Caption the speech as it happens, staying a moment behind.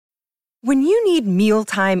When you need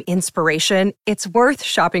mealtime inspiration, it's worth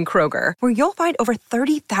shopping Kroger, where you'll find over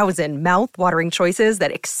 30,000 mouth-watering choices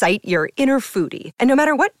that excite your inner foodie. And no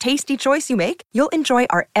matter what tasty choice you make, you'll enjoy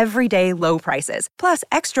our everyday low prices, plus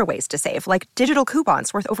extra ways to save, like digital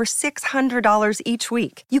coupons worth over $600 each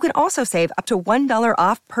week. You can also save up to $1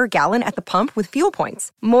 off per gallon at the pump with fuel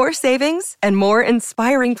points. More savings and more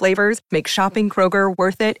inspiring flavors make shopping Kroger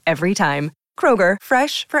worth it every time. Kroger,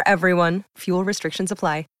 fresh for everyone. Fuel restrictions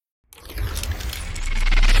apply.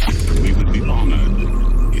 We would be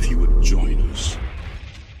honored if you would join us.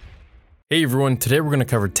 Hey everyone, today we're going to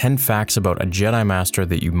cover 10 facts about a Jedi Master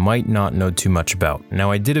that you might not know too much about. Now,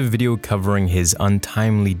 I did a video covering his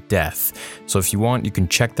untimely death, so if you want, you can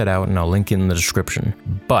check that out and I'll link it in the description.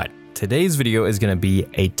 But today's video is going to be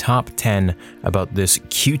a top 10 about this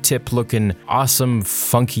Q-tip looking, awesome,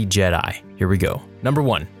 funky Jedi. Here we go. Number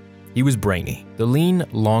 1. He was brainy. The lean,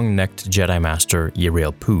 long-necked Jedi Master,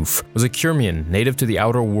 Yarael Poof, was a Curmian native to the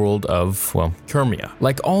outer world of, well, Curmia.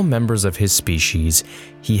 Like all members of his species,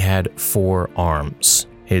 he had 4 arms.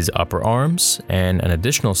 His upper arms, and an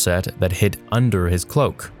additional set that hid under his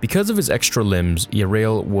cloak. Because of his extra limbs,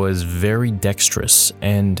 Yarael was very dexterous,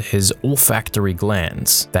 and his olfactory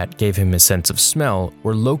glands, that gave him his sense of smell,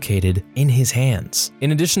 were located in his hands.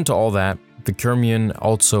 In addition to all that, the Curmian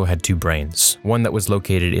also had 2 brains, one that was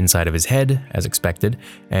located inside of his head, as expected,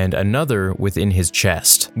 and another within his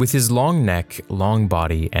chest. With his long neck, long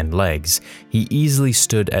body, and legs, he easily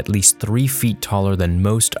stood at least 3 feet taller than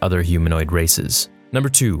most other humanoid races. Number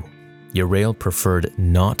 2. Yarael preferred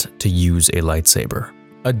not to use a lightsaber.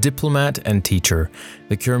 A diplomat and teacher,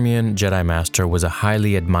 the Curmian Jedi Master was a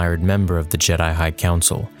highly admired member of the Jedi High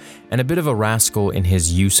Council, and a bit of a rascal in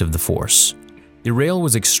his use of the Force. Yarael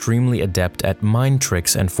was extremely adept at mind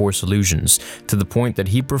tricks and Force illusions, to the point that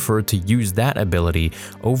he preferred to use that ability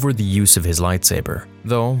over the use of his lightsaber.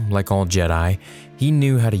 Though, like all Jedi, he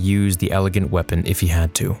knew how to use the elegant weapon if he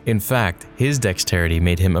had to. In fact, his dexterity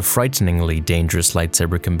made him a frighteningly dangerous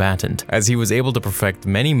lightsaber combatant, as he was able to perfect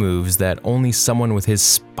many moves that only someone with his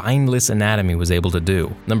spineless anatomy was able to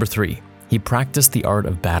do. Number 3. He practiced the art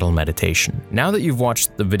of battle meditation. Now that you've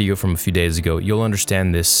watched the video from a few days ago, you'll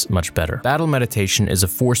understand this much better. Battle meditation is a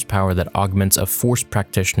Force power that augments a Force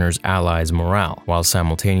practitioner's allies' morale, while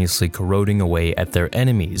simultaneously corroding away at their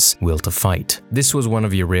enemies' will to fight. This was one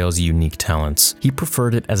of Yarael's unique talents. He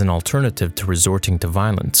preferred it as an alternative to resorting to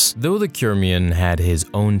violence. Though the Curmian had his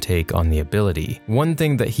own take on the ability, one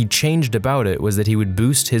thing that he changed about it was that he would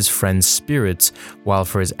boost his friends' spirits, while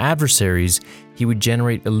for his adversaries, he would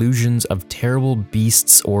generate illusions of terrible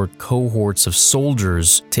beasts or cohorts of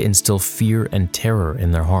soldiers to instill fear and terror in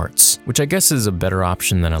their hearts, which I guess is a better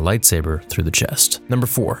option than a lightsaber through the chest. Number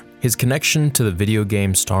 4. His connection to the video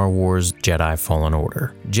game Star Wars Jedi Fallen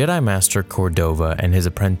Order. Jedi Master Cordova and his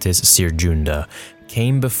apprentice Sir Junda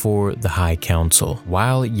came before the High Council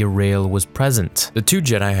while Yarael was present. The 2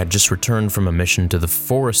 Jedi had just returned from a mission to the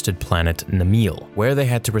forested planet Namil, where they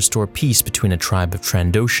had to restore peace between a tribe of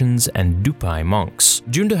Trandoshans and Dupai monks.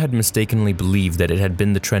 Junda had mistakenly believed that it had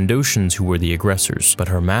been the Trandoshans who were the aggressors, but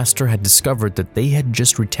her master had discovered that they had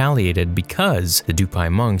just retaliated because the Dupai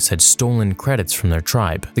monks had stolen credits from their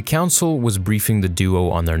tribe. The council was briefing the duo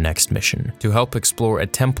on their next mission, to help explore a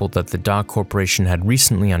temple that the Da Corporation had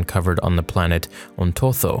recently uncovered on the planet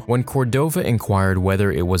Ontotho. When Cordova inquired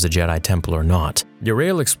whether it was a Jedi temple or not,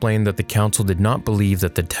 Yarael explained that the council did not believe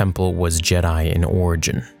that the temple was Jedi in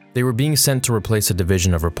origin. They were being sent to replace a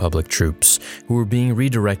division of Republic troops, who were being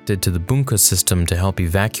redirected to the Bunka system to help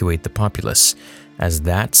evacuate the populace, as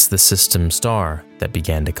that's the system star that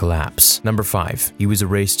began to collapse. Number 5. He was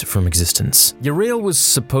erased from existence. Yarael was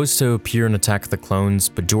supposed to appear in Attack of the Clones,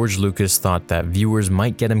 but George Lucas thought that viewers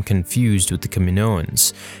might get him confused with the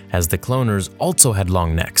Kaminoans, as the cloners also had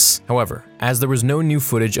long necks. However, as there was no new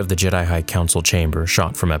footage of the Jedi High Council chamber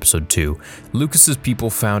shot from Episode 2, Lucas's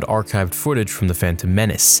people found archived footage from The Phantom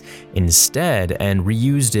Menace instead and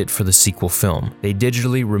reused it for the sequel film. They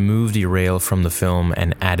digitally removed Yarael from the film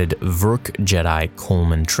and added Verk Jedi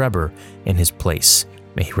Coleman Trebor in his place.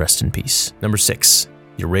 May he rest in peace. Number 6.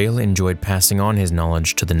 Yarael enjoyed passing on his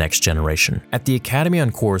knowledge to the next generation. At the Academy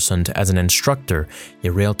on Coruscant, as an instructor,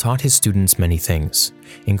 Yarael taught his students many things,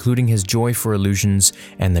 including his joy for illusions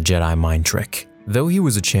and the Jedi mind trick. Though he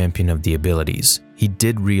was a champion of the abilities, he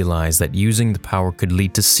did realize that using the power could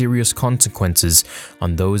lead to serious consequences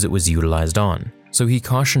on those it was utilized on. so he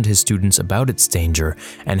cautioned his students about its danger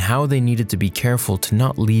and how they needed to be careful to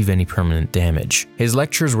not leave any permanent damage. His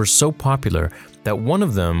lectures were so popular that one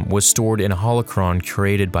of them was stored in a holocron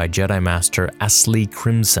created by Jedi Master Asli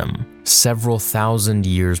Crimson several thousand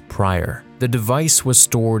years prior. The device was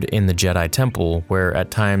stored in the Jedi Temple, where at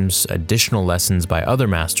times additional lessons by other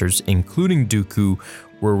masters, including Dooku,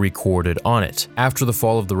 were recorded on it. After the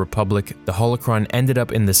fall of the Republic, the holocron ended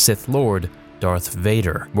up in the Sith Lord, Darth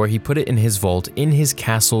Vader, where he put it in his vault in his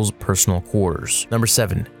castle's personal quarters. Number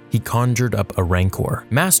 7. He conjured up a rancor.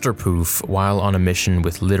 Master Poof, while on a mission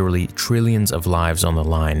with literally trillions of lives on the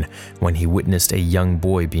line, when he witnessed a young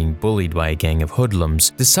boy being bullied by a gang of hoodlums,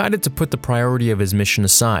 decided to put the priority of his mission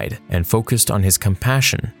aside and focused on his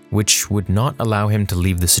compassion, which would not allow him to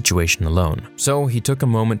leave the situation alone. So he took a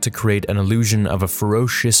moment to create an illusion of a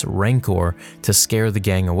ferocious rancor to scare the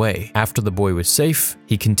gang away. After the boy was safe,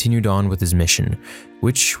 he continued on with his mission,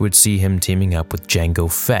 which would see him teaming up with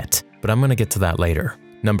Jango Fett, but I'm gonna get to that later.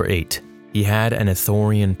 Number 8. He had an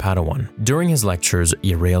Ithorian Padawan. During his lectures,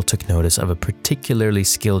 Yarael took notice of a particularly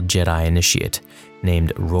skilled Jedi initiate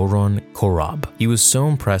named Roron Korob. He was so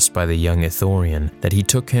impressed by the young Ithorian that he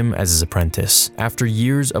took him as his apprentice. After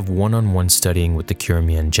years of one-on-one studying with the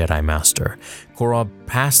Kurmian Jedi Master, Korob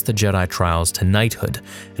passed the Jedi trials to knighthood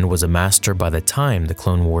and was a master by the time the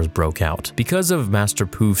Clone Wars broke out. Because of Master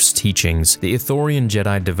Poof's teachings, the Ithorian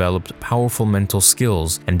Jedi developed powerful mental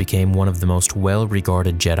skills and became one of the most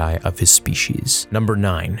well-regarded Jedi of his species. Number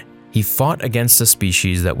 9. He fought against a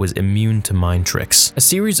species that was immune to mind tricks. A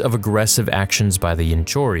series of aggressive actions by the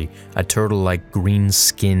Yinchori, a turtle-like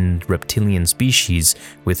green-skinned reptilian species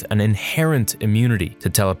with an inherent immunity to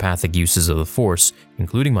telepathic uses of the Force,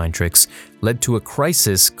 including mind tricks, led to a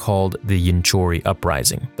crisis called the Yinchori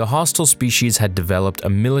Uprising. The hostile species had developed a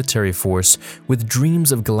military force with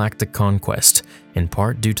dreams of galactic conquest, in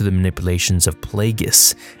part due to the manipulations of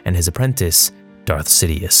Plagueis and his apprentice, Darth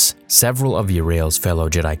Sidious. Several of Yarael's fellow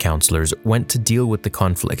Jedi counselors went to deal with the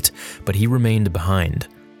conflict, but he remained behind,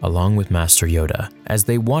 along with Master Yoda, as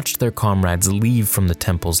they watched their comrades leave from the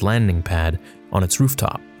temple's landing pad on its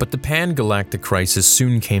rooftop. But the pan-galactic crisis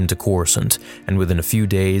soon came to Coruscant, and within a few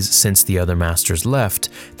days since the other masters left,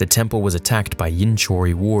 the temple was attacked by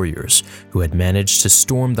Yinchori warriors, who had managed to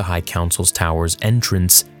storm the High Council's tower's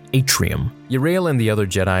entrance atrium. Yarael and the other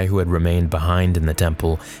Jedi who had remained behind in the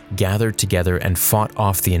temple gathered together and fought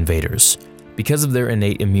off the invaders. Because of their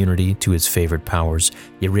innate immunity to his favorite powers,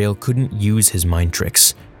 Yarael couldn't use his mind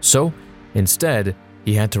tricks. So, instead,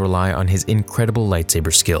 he had to rely on his incredible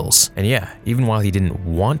lightsaber skills. And yeah, even while he didn't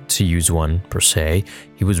want to use one, per se,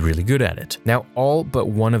 he was really good at it. Now, all but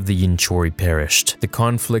one of the Yinchori perished. The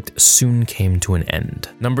conflict soon came to an end.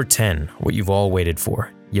 Number 10, what you've all waited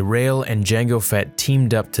for. Yarael and Jango Fett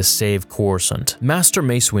teamed up to save Coruscant. Master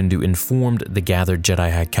Mace Windu informed the gathered Jedi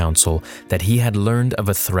High Council that he had learned of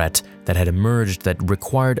a threat that had emerged that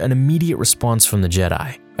required an immediate response from the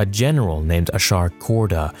Jedi. A general named Ashar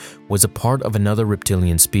Korda was a part of another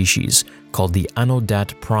reptilian species called the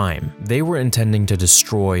Anodat Prime. They were intending to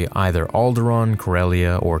destroy either Alderaan,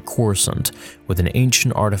 Corellia, or Coruscant with an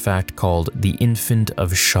ancient artifact called the Infant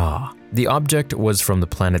of Shah. The object was from the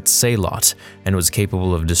planet Salot and was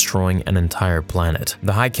capable of destroying an entire planet.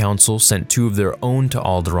 The High Council sent 2 of their own to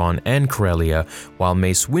Alderaan and Corellia, while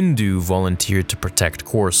Mace Windu volunteered to protect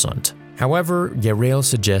Coruscant. However, Yarael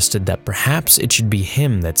suggested that perhaps it should be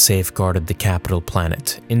him that safeguarded the capital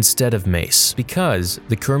planet instead of Mace, because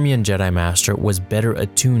the Kurmian Jedi Master was better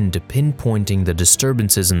attuned to pinpointing the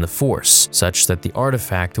disturbances in the Force, such that the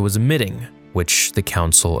artifact was emitting, which the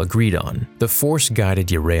Council agreed on. The Force guided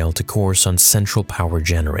Yarael to Coruscant's central power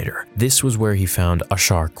generator. This was where he found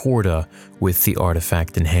Ashar Korda with the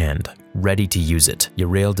artifact in hand, ready to use it.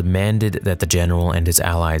 Yarael demanded that the general and his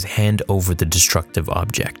allies hand over the destructive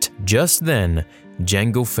object. Just then,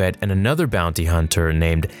 Jango Fett and another bounty hunter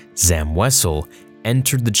named Zam Wessel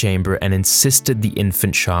entered the chamber and insisted the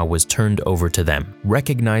infant Shah was turned over to them.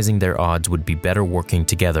 Recognizing their odds would be better working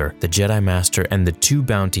together, the Jedi Master and the 2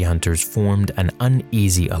 bounty hunters formed an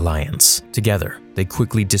uneasy alliance. Together, they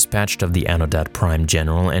quickly dispatched of the Anodat Prime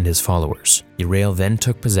General and his followers. Yarael then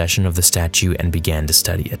took possession of the statue and began to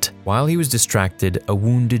study it. While he was distracted, a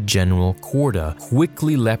wounded General Korda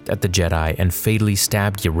quickly leapt at the Jedi and fatally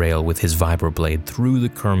stabbed Yarael with his vibroblade through the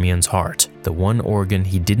Kurmian's heart, the one organ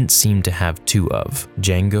he didn't seem to have 2 of.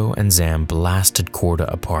 Jango and Zam blasted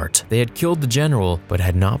Korda apart. They had killed the General, but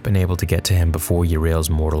had not been able to get to him before Yarael's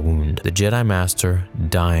mortal wound. The Jedi Master,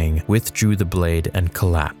 dying, withdrew the blade and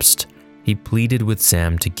collapsed. He pleaded with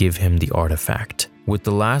Zam to give him the artifact. With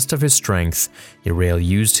the last of his strength, Yarael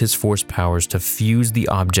used his force powers to fuse the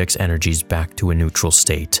object's energies back to a neutral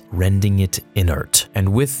state, rendering it inert.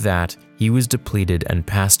 And with that, he was depleted and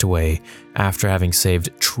passed away after having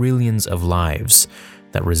saved trillions of lives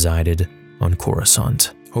that resided on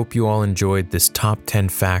Coruscant. Hope you all enjoyed this top 10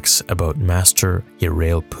 facts about Master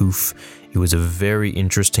Yarael Poof. He was a very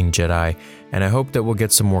interesting Jedi, and I hope that we'll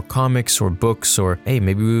get some more comics or books, or hey,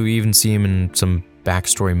 maybe we'll even see him in some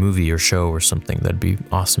backstory movie or show or something. That'd be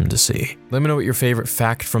awesome to see. Let me know what your favorite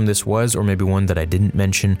fact from this was, or maybe one that I didn't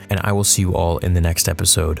mention, and I will see you all in the next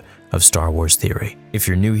episode of Star Wars Theory. If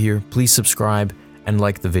you're new here, please subscribe and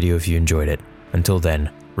like the video if you enjoyed it. Until then,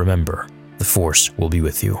 remember, the Force will be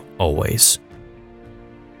with you always.